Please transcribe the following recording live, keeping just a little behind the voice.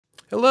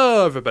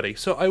Hello everybody,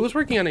 so I was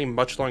working on a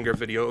much longer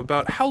video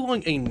about how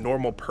long a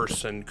normal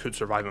person could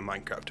survive in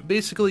Minecraft.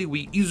 Basically,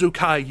 we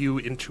isekai you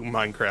into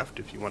Minecraft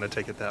if you want to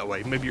take it that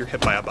way. Maybe you're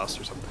hit by a bus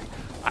or something.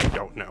 I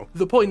don't know.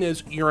 The point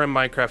is, you're in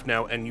Minecraft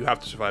now and you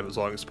have to survive as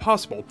long as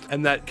possible,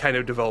 and that kind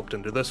of developed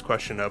into this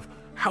question of,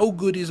 how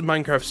good is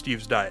Minecraft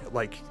Steve's diet?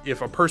 Like,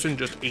 if a person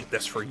just ate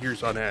this for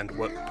years on end,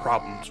 what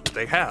problems would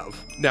they have?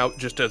 Now,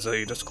 just as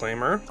a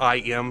disclaimer, I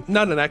am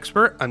not an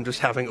expert, I'm just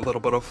having a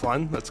little bit of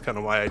fun. That's kind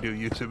of why I do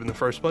YouTube in the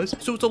first place.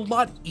 So it's a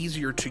lot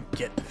easier to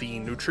get the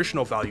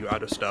nutritional value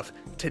out of stuff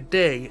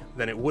today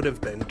than it would have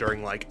been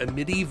during like a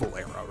medieval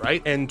era,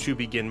 right? And to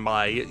begin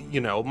my,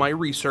 my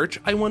research,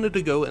 I wanted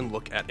to go and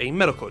look at a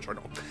medical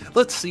journal.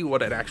 Let's see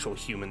what an actual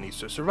human needs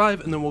to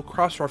survive, and then we'll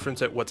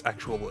cross-reference at what's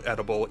actually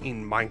edible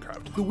in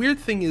Minecraft. The weird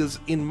thing is,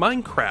 in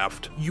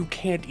Minecraft, you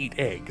can't eat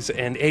eggs,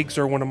 and eggs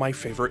are one of my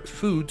favorite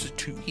foods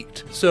to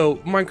eat. So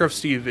Minecraft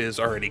Steve is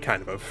already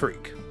kind of a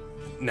freak.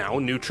 Now,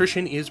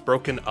 nutrition is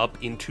broken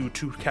up into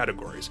two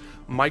categories,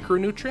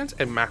 micronutrients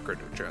and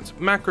macronutrients.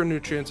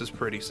 Macronutrients is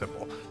pretty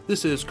simple.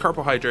 This is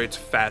carbohydrates,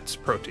 fats,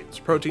 proteins.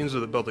 Proteins are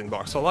the building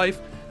blocks of life.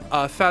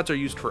 Fats are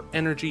used for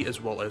energy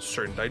as well as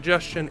certain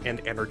digestion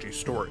and energy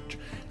storage.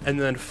 And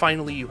then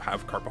finally you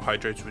have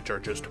carbohydrates, which are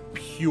just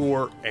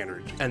pure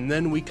energy. And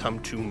then we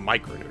come to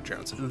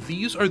micronutrients.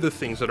 These are the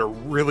things that are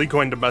really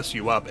going to mess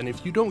you up, and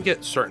if you don't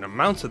get certain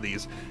amounts of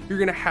these, you're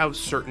going to have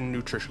certain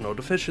nutritional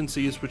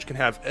deficiencies, which can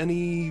have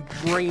any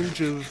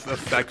range of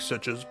effects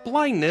such as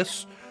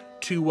blindness,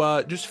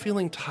 to just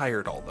feeling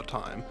tired all the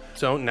time.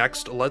 So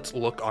next, let's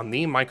look on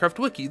the Minecraft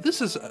wiki. This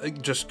is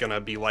just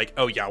gonna be like,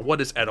 oh yeah, what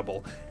is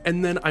edible?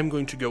 And then I'm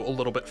going to go a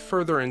little bit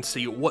further and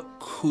see what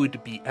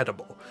could be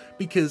edible.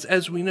 Because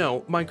as we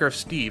know, Minecraft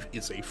Steve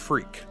is a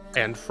freak.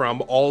 And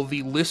from all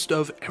the list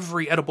of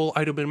every edible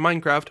item in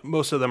Minecraft,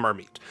 most of them are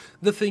meat.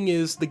 The thing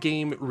is, the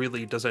game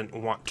really doesn't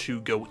want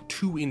to go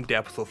too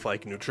in-depth with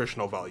like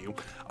nutritional value.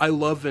 I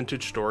love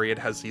Vintage Story. It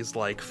has these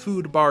like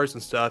food bars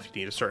and stuff.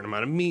 You need a certain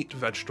amount of meat,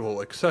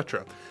 vegetable,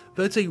 etc.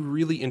 That's a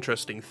really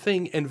interesting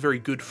thing and very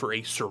good for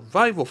a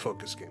survival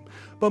focused game.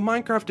 But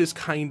Minecraft is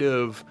kind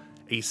of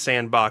a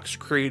sandbox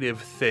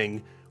creative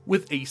thing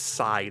with a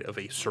side of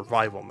a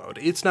survival mode.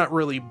 It's not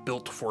really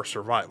built for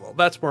survival.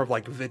 That's more of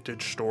like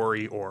Vintage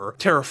Story or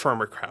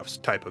Terraformer Crafts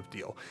type of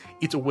deal.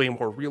 It's way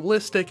more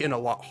realistic and a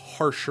lot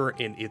harsher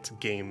in its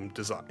game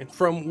design.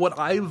 From what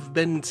I've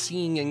been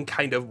seeing and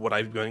kind of what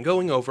I've been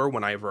going over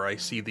whenever I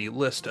see the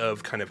list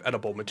of kind of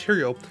edible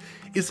material,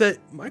 is that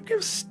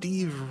Minecraft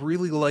Steve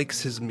really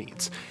likes his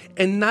meats.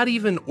 And not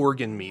even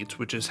organ meats,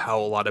 which is how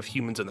a lot of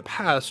humans in the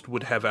past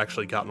would have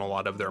actually gotten a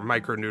lot of their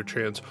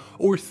micronutrients,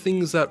 or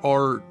things that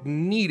are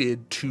needed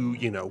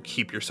to,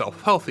 keep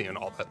yourself healthy and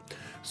all that.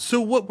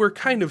 So what we're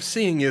kind of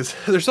seeing is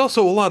there's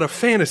also a lot of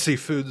fantasy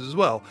foods as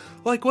well.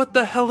 Like, what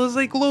the hell is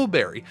a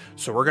glowberry?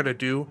 So we're gonna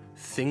do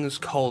things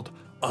called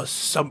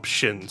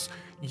assumptions.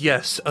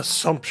 Yes,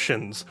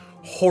 assumptions.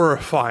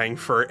 Horrifying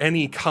for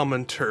any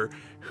commenter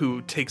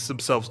who takes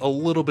themselves a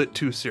little bit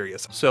too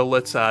serious. So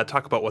let's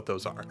talk about what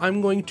those are. I'm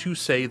going to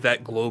say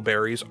that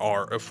glowberries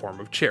are a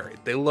form of cherry.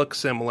 They look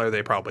similar,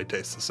 they probably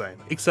taste the same,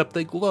 except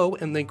they glow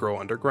and they grow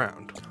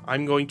underground.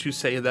 I'm going to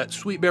say that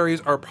sweet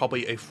berries are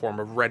probably a form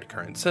of red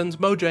currant. Since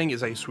Mojang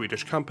is a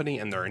Swedish company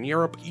and they're in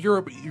Europe,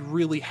 Europe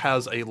really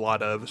has a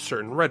lot of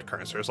certain red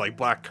currants. There's like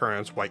black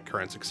currants, white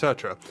currants,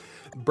 etc.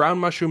 Brown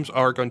mushrooms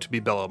are going to be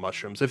bello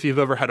mushrooms. If you've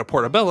ever had a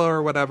portobello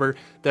or whatever,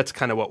 that's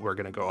kind of what we're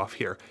going to go off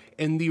here.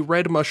 And the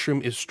red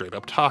mushroom is straight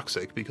up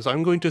toxic, because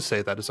I'm going to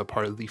say that is a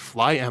part of the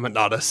fly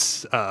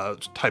ammonatus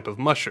type of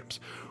mushrooms,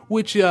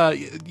 which,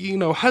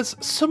 has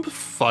some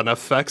fun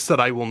effects that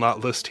I will not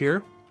list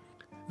here.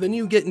 Then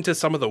you get into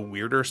some of the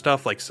weirder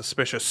stuff like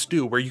suspicious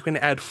stew, where you can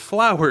add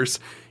flowers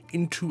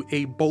into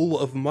a bowl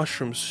of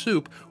mushroom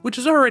soup, which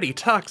is already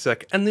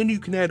toxic, and then you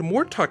can add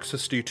more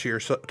toxicity to your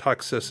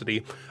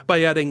toxicity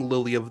by adding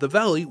lily of the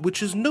valley,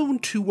 which is known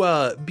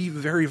to be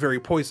very, very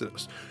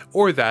poisonous.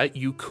 Or that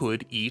you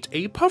could eat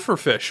a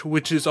pufferfish,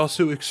 which is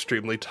also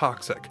extremely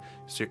toxic.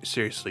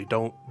 Seriously,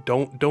 don't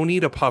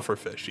eat a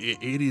pufferfish.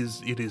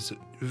 It is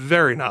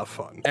very not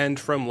fun. And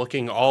from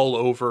looking all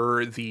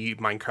over the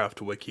Minecraft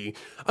wiki,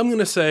 I'm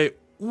gonna say,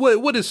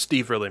 what is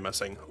Steve really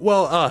missing?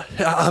 Well,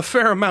 a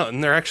fair amount,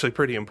 and they're actually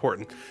pretty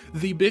important.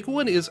 The big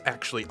one is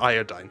actually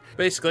iodine.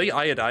 Basically,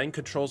 iodine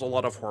controls a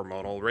lot of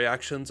hormonal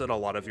reactions, and a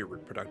lot of your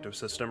reproductive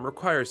system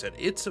requires it.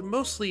 It's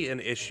mostly an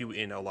issue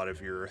in a lot of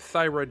your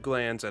thyroid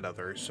glands and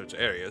other such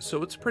areas,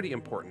 so it's pretty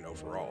important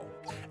overall.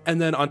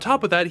 And then on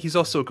top of that, he's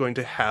also going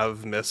to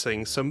have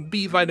missing some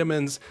B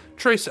vitamins,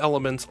 trace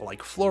elements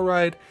like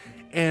fluoride,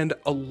 and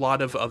a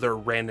lot of other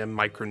random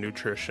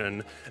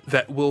micronutrition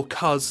that will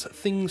cause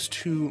things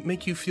to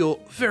make you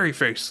feel very,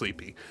 very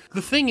sleepy.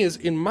 The thing is,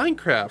 in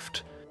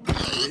Minecraft,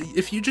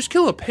 if you just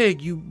kill a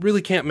pig, you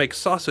really can't make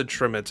sausage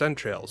from its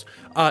entrails.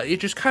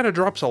 It just kind of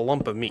drops a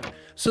lump of meat.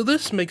 So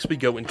this makes me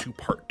go into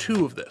part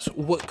 2 of this.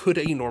 What could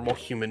a normal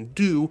human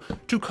do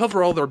to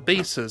cover all their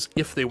bases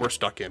if they were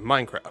stuck in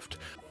Minecraft?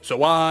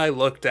 So I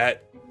looked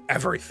at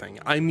everything.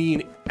 I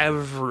mean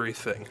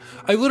everything.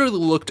 I literally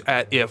looked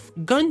at if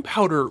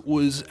gunpowder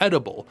was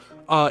edible.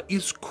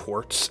 Is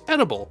quartz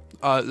edible?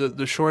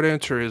 The short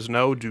answer is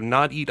no, do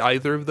not eat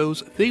either of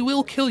those. They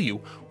will kill you.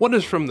 One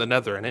is from the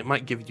nether and it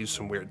might give you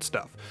some weird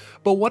stuff.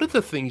 But one of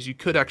the things you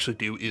could actually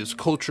do is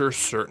culture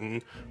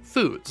certain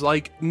foods,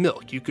 like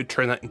milk. You could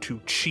turn that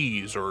into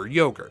cheese or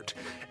yogurt.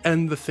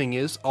 And the thing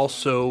is,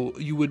 also,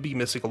 you would be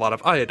missing a lot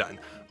of iodine.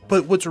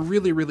 But what's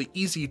really, really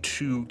easy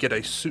to get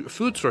a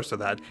food source of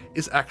that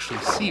is actually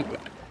seaweed.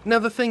 Now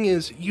the thing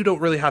is, you don't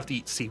really have to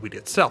eat seaweed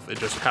itself, it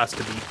just has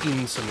to be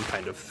in some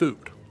kind of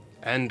food.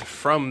 And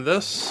from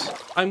this,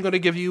 I'm going to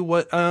give you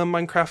what a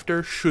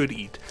Minecrafter should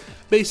eat.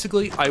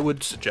 Basically, I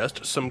would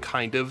suggest some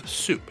kind of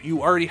soup.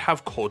 You already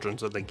have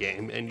cauldrons in the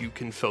game, and you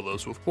can fill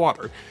those with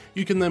water.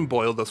 You can then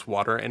boil this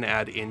water and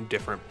add in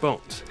different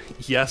bones.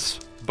 Yes,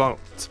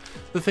 bones.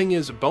 The thing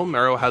is, bone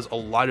marrow has a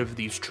lot of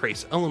these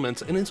trace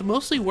elements, and it's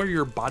mostly where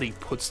your body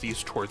puts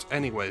these towards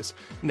anyways,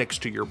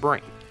 next to your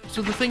brain.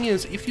 So the thing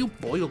is, if you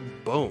boil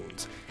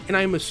bones, and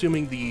I'm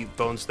assuming the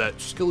bones that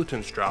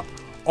skeletons drop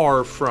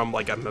are from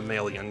like a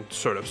mammalian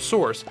sort of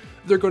source,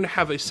 they're going to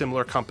have a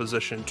similar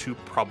composition to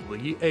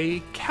probably a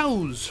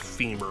cow's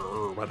femur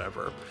or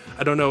whatever.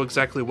 I don't know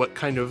exactly what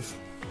kind of,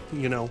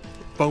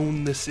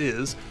 bone this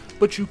is,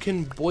 but you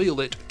can boil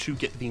it to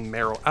get the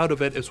marrow out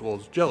of it as well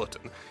as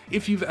gelatin.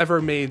 If you've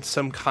ever made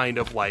some kind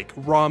of like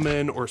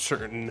ramen or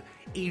certain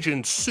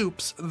Asian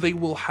soups, they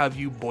will have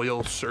you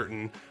boil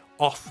certain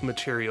off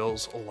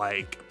materials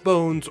like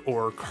bones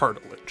or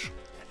cartilage.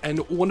 And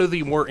one of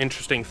the more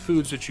interesting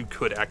foods that you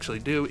could actually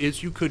do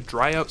is you could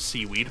dry out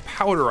seaweed,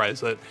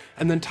 powderize it,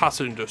 and then toss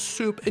it into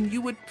soup, and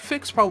you would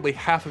fix probably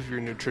half of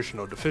your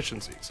nutritional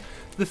deficiencies.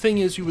 The thing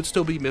is, you would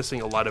still be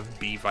missing a lot of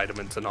B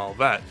vitamins and all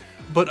that.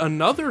 But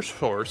another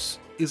source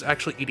is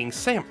actually eating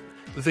salmon.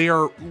 They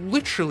are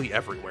literally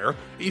everywhere.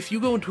 If you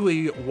go into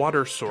a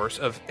water source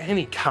of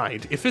any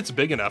kind, if it's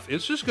big enough,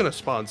 it's just going to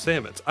spawn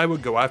salmons. I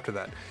would go after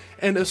that.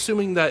 And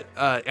assuming that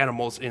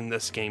animals in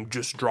this game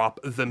just drop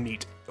the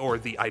meat or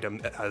the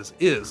item as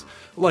is,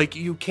 like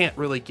you can't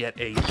really get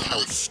a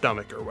cow's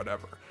stomach or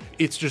whatever.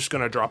 It's just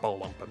going to drop a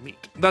lump of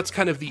meat. That's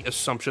kind of the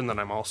assumption that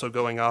I'm also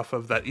going off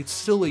of, that it's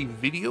still a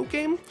video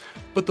game,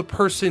 but the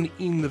person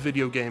in the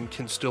video game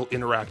can still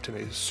interact in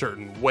a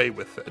certain way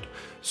with it.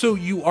 So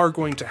you are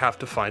going to have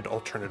to find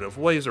alternative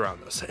ways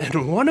around this.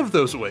 And one of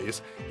those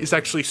ways is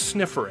actually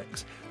sniffer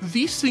eggs.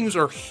 These things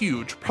are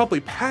huge, probably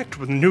packed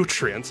with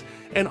nutrients,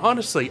 and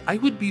honestly, I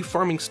would be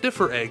farming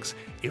sniffer eggs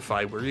if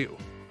I were you.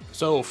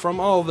 So from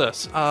all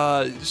this,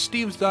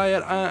 Steve's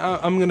diet,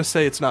 I'm gonna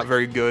say it's not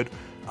very good.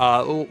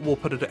 We'll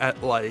put it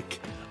at like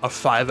a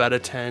 5 out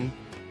of 10.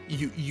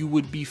 You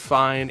would be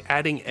fine.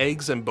 Adding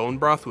eggs and bone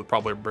broth would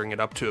probably bring it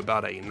up to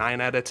about a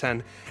 9 out of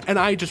 10. And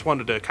I just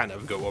wanted to kind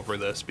of go over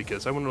this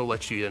because I wanted to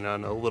let you in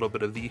on a little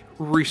bit of the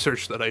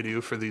research that I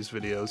do for these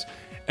videos.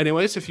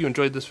 Anyways, if you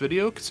enjoyed this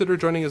video, consider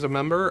joining as a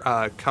member.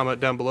 Comment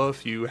down below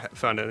if you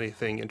found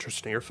anything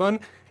interesting or fun,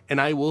 and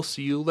I will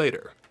see you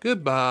later.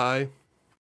 Goodbye.